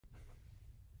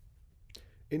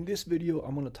In this video,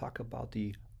 I'm going to talk about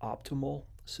the optimal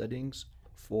settings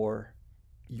for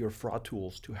your fraud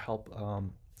tools to help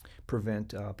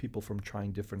prevent people from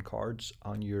trying different cards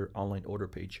on your online order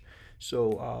page.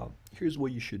 So here's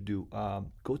what you should do.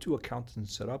 Go to Accounts and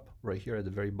Setup right here at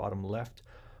the very bottom left.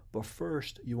 But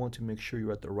first, you want to make sure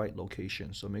you're at the right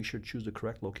location. So make sure to choose the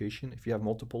correct location. If you have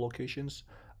multiple locations,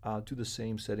 do the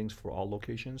same settings for all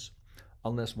locations.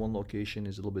 Unless one location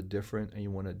is a little bit different and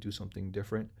you want to do something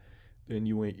different, then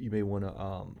you may want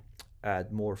to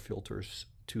add more filters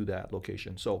to that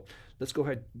location. So let's go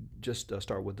ahead, just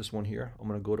start with this one here. I'm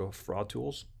going to go to Fraud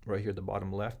Tools right here at the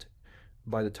bottom left.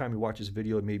 By the time you watch this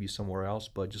video, it may be somewhere else,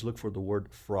 but just look for the word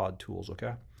Fraud Tools,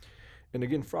 okay? And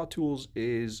again, Fraud Tools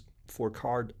is for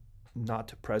card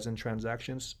not present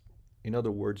transactions. In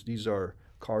other words, these are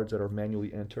cards that are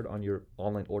manually entered on your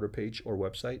online order page or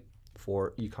website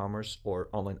for e-commerce or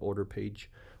online order page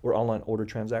or online order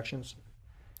transactions.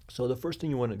 So the first thing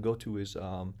you want to go to is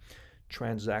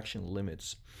transaction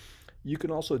limits. You can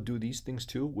also do these things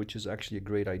too, which is actually a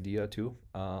great idea too.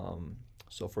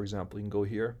 So for example, you can go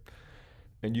here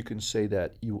and you can say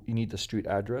that you need the street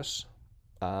address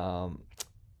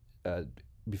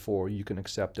before you can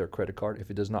accept their credit card.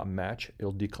 If it does not match,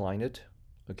 it'll decline it.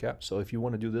 Okay, so if you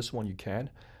want to do this one, you can.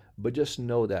 But just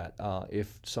know that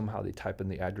if somehow they type in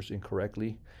the address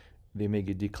incorrectly, they may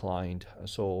get declined.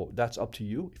 So that's up to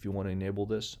you if you want to enable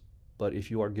this. But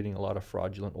if you are getting a lot of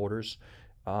fraudulent orders,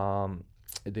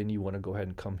 then you want to go ahead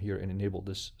and come here and enable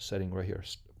this setting right here.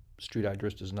 Street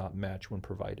address does not match when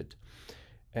provided.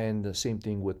 And the same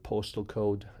thing with postal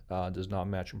code does not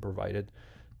match when provided.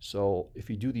 So if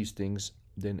you do these things,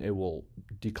 then it will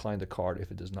decline the card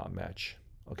if it does not match.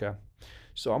 Okay,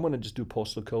 so I'm going to just do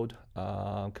postal code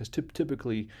because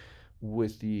typically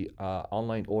with the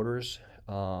online orders,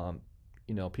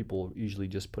 people usually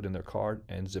just put in their card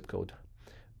and zip code.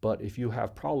 But if you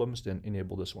have problems, then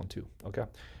enable this one too. Okay,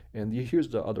 and here's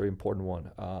the other important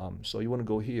one. So you want to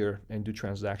go here and do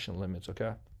transaction limits.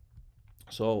 Okay,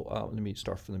 so let me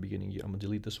start from the beginning. I'm gonna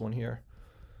delete this one here,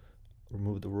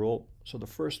 remove the rule. So the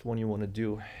first one you want to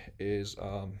do is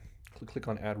click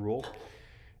on Add Rule.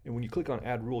 And when you click on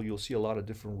Add Rule, you'll see a lot of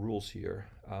different rules here.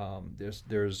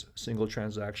 There's single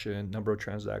transaction, number of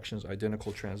transactions,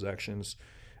 identical transactions.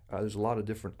 There's a lot of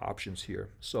different options here.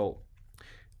 So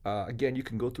again, you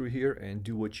can go through here and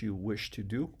do what you wish to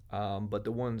do. But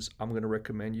the ones I'm going to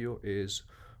recommend you is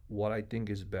what I think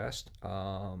is best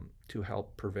to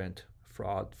help prevent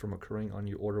fraud from occurring on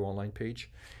your order online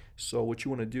page. So what you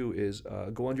want to do is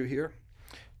go under here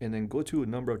and then go to a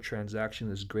number of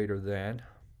transactions is greater than,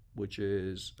 which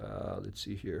is, let's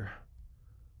see here.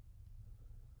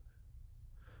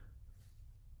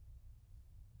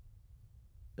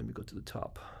 Let me go to the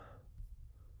top.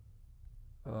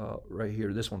 Right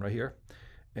here, this one right here.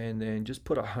 And then just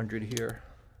put 100 here.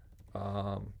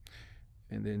 And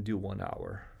then do 1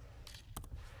 hour.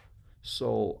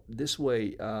 So this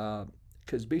way,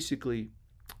 because basically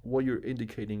what you're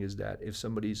indicating is that if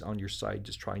somebody's on your site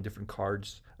just trying different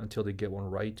cards until they get one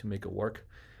right to make it work,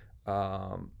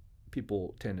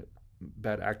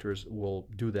 bad actors will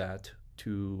do that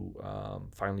to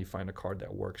finally find a card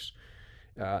that works.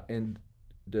 And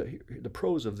the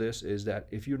pros of this is that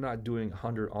if you're not doing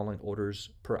 100 online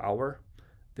orders per hour,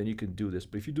 then you can do this.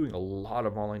 But if you're doing a lot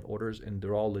of online orders and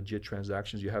they're all legit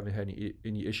transactions, you haven't had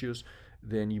any issues,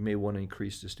 then you may want to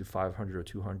increase this to 500 or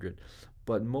 200.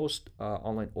 But most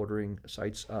online ordering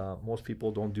sites, most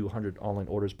people don't do 100 online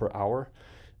orders per hour.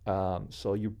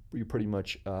 So you're pretty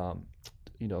much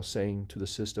saying to the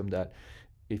system that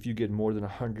if you get more than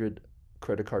 100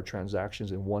 credit card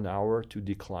transactions in 1 hour, to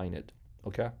decline it.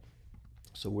 Okay,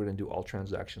 so we're gonna do all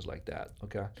transactions like that.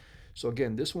 Okay, so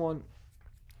again, this one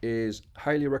is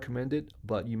highly recommended,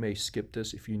 but you may skip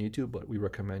this if you need to, but we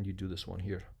recommend you do this one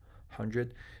here,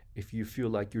 100. If you feel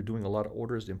like you're doing a lot of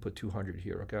orders, then put 200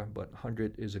 here. Okay, but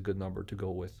 100 is a good number to go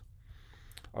with.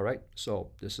 All right, so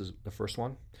this is the first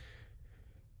one.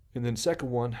 And then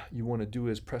second one you want to do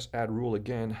is press Add Rule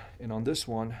again. And on this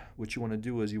one, what you want to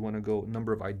do is you want to go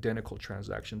number of identical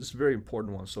transactions. This is a very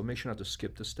important one, so make sure not to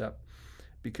skip this step.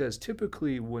 Because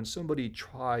typically when somebody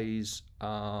tries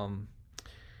order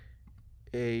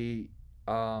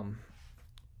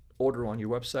on your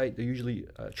website, they're usually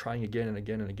trying again and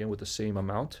again and again with the same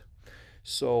amount.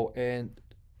 So, and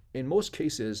in most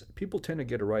cases, people tend to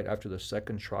get it right after the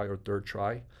second try or third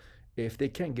try. If they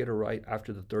can't get it right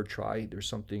after the third try, there's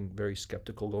something very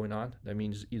skeptical going on. That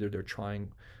means either they're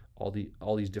trying all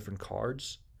these different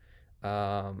cards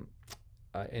and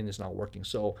it's not working.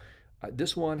 So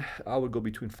this one, I would go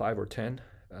between 5 or 10.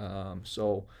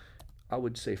 So I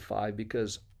would say 5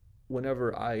 because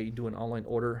whenever I do an online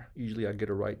order, usually I get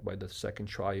it right by the second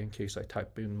try in case I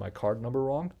type in my card number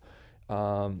wrong.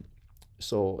 Um,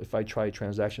 so if I try a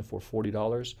transaction for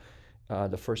 $40,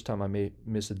 the first time I may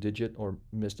miss a digit or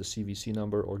miss the CVC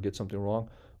number or get something wrong.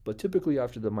 But typically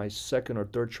after my second or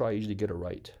third try, I usually get it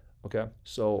right. Okay,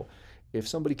 so if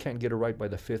somebody can't get it right by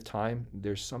the fifth time,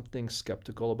 there's something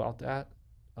skeptical about that.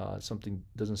 Something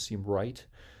doesn't seem right.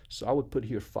 So I would put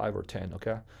here 5 or 10.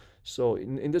 Okay, so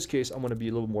in this case, I'm going to be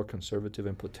a little more conservative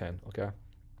and put 10. Okay,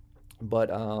 but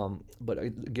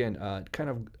again, kind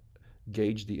of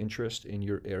gauge the interest in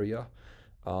your area.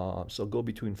 So go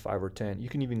between 5 or 10. You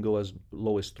can even go as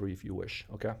low as 3 if you wish.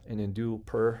 Okay, and then do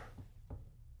per.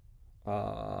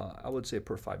 I would say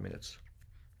per 5 minutes.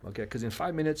 Okay, because in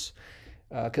 5 minutes,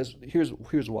 because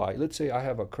here's why. Let's say I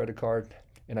have a credit card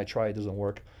and I try it doesn't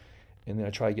work, and then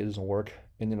I try again it doesn't work,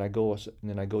 and then I go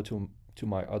to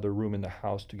my other room in the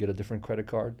house to get a different credit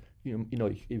card.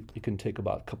 It can take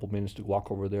about a couple minutes to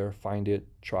walk over there, find it,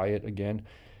 try it again,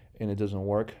 and it doesn't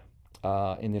work.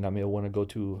 And then I may want to go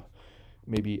to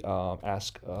maybe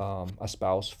ask a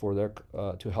spouse for their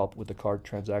to help with the card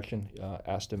transaction.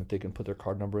 Ask them if they can put their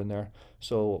card number in there.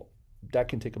 So that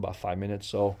can take about 5 minutes.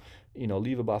 So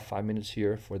leave about 5 minutes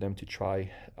here for them to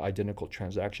try identical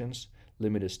transactions.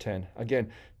 Limit is 10.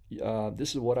 Again,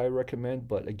 this is what I recommend,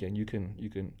 but again, you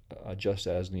can adjust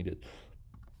as needed.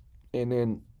 And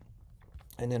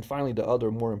then finally, the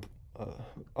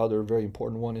other very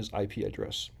important one is IP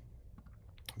address,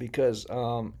 because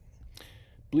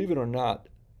believe it or not,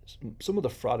 some of the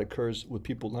fraud occurs with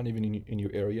people not even in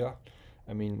your area.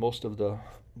 I mean, most of the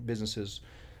businesses,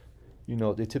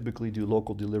 they typically do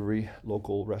local delivery,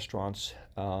 local restaurants,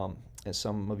 and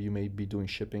some of you may be doing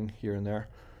shipping here and there.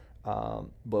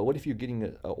 But what if you're getting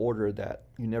an order that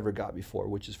you never got before,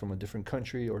 which is from a different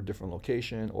country or a different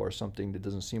location or something that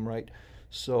doesn't seem right?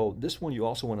 So this one, you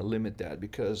also want to limit that,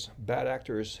 because bad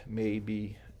actors may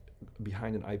be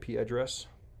behind an IP address,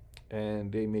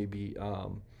 and they may be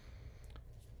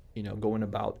going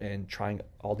about and trying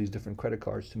all these different credit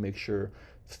cards to make sure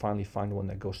finally find one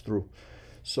that goes through.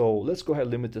 So let's go ahead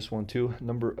and limit this one too.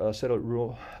 Set a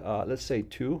rule. Let's say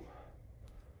 2.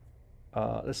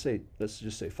 Let's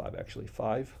just say 5 actually.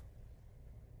 5,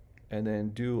 and then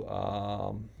do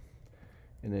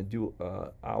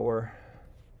hour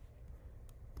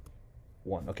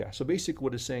 1. Okay. So basically,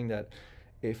 what it's saying that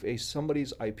if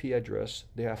somebody's IP address,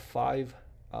 they have 5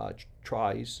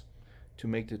 tries to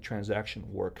make the transaction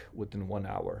work within 1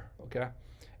 hour. Okay,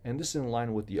 and this is in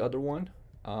line with the other one.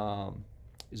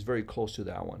 Is very close to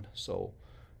that one. So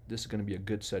this is going to be a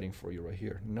good setting for you right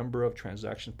here. Number of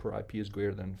transactions per IP is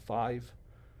greater than 5.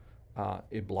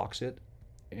 It blocks it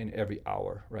in every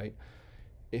hour, right?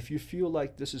 If you feel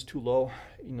like this is too low,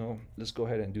 let's go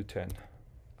ahead and do 10.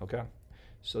 Okay,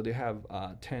 so they have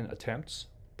 10 attempts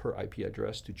per IP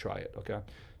address to try it. Okay,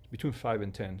 between 5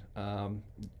 and 10, and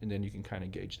then you can kind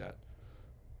of gauge that.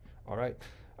 All right,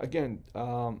 again,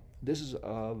 this is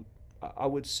I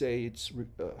would say it's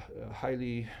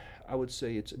I would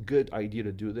say it's a good idea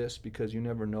to do this, because you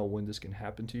never know when this can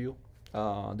happen to you.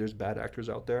 There's bad actors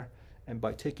out there, and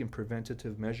by taking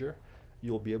preventative measure,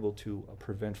 you'll be able to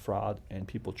prevent fraud and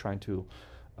people trying to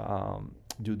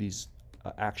do these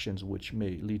actions, which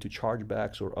may lead to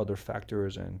chargebacks or other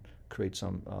factors and create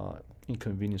some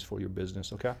inconvenience for your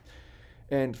business. Okay.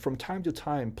 And from time to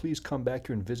time, please come back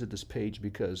here and visit this page,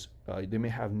 because they may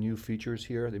have new features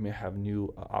here. They may have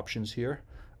new options here.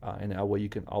 And that way you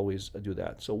can always do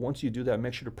that. So once you do that,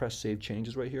 make sure to press Save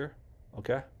Changes right here.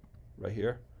 Okay? Right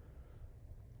here.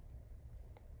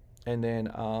 And then,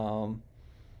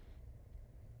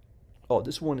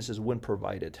 this one, it says when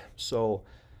provided. So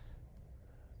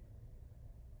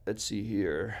let's see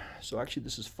here. So actually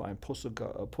this is fine.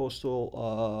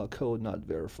 Postal code not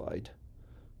verified.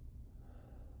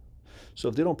 So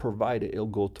if they don't provide it, it'll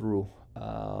go through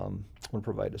when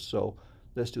provided. So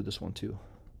let's do this one too.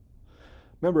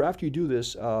 Remember, after you do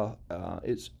this, I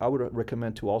would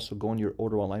recommend to also go on your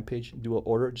order online page, do an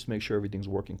order, just make sure everything's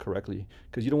working correctly,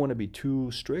 because you don't want to be too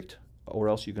strict, or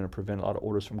else you're going to prevent a lot of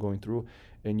orders from going through,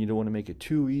 and you don't want to make it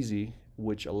too easy,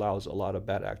 which allows a lot of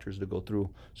bad actors to go through.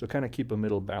 So kind of keep a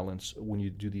middle balance when you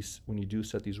do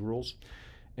set these rules.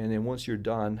 And then once you're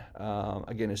done,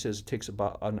 again, it says it takes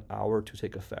about an hour to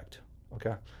take effect.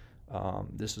 Okay,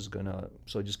 this is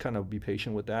so just kind of be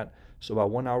patient with that. So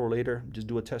about 1 hour later, just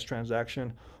do a test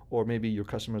transaction, or maybe your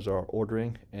customers are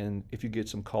ordering, and if you get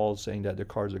some calls saying that their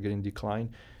cards are getting declined,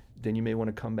 then you may want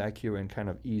to come back here and kind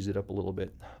of ease it up a little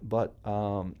bit. But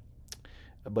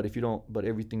if you don't, but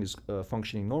everything is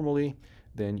functioning normally,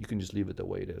 then you can just leave it the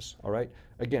way it is. All right.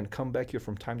 Again, come back here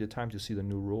from time to time to see the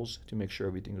new rules to make sure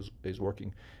everything is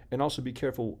working. And also be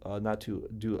careful not to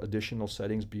do additional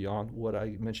settings beyond what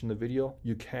I mentioned in the video.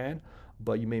 You can,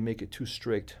 but you may make it too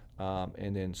strict,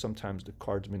 and then sometimes the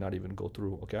cards may not even go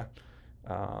through. Okay.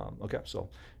 Okay. So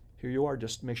here you are.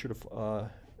 Just make sure to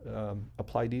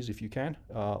apply these if you can,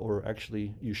 or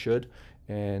actually you should,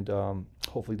 and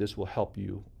hopefully this will help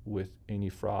you with any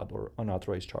fraud or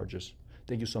unauthorized charges.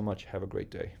 Thank you so much. Have a great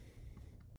day.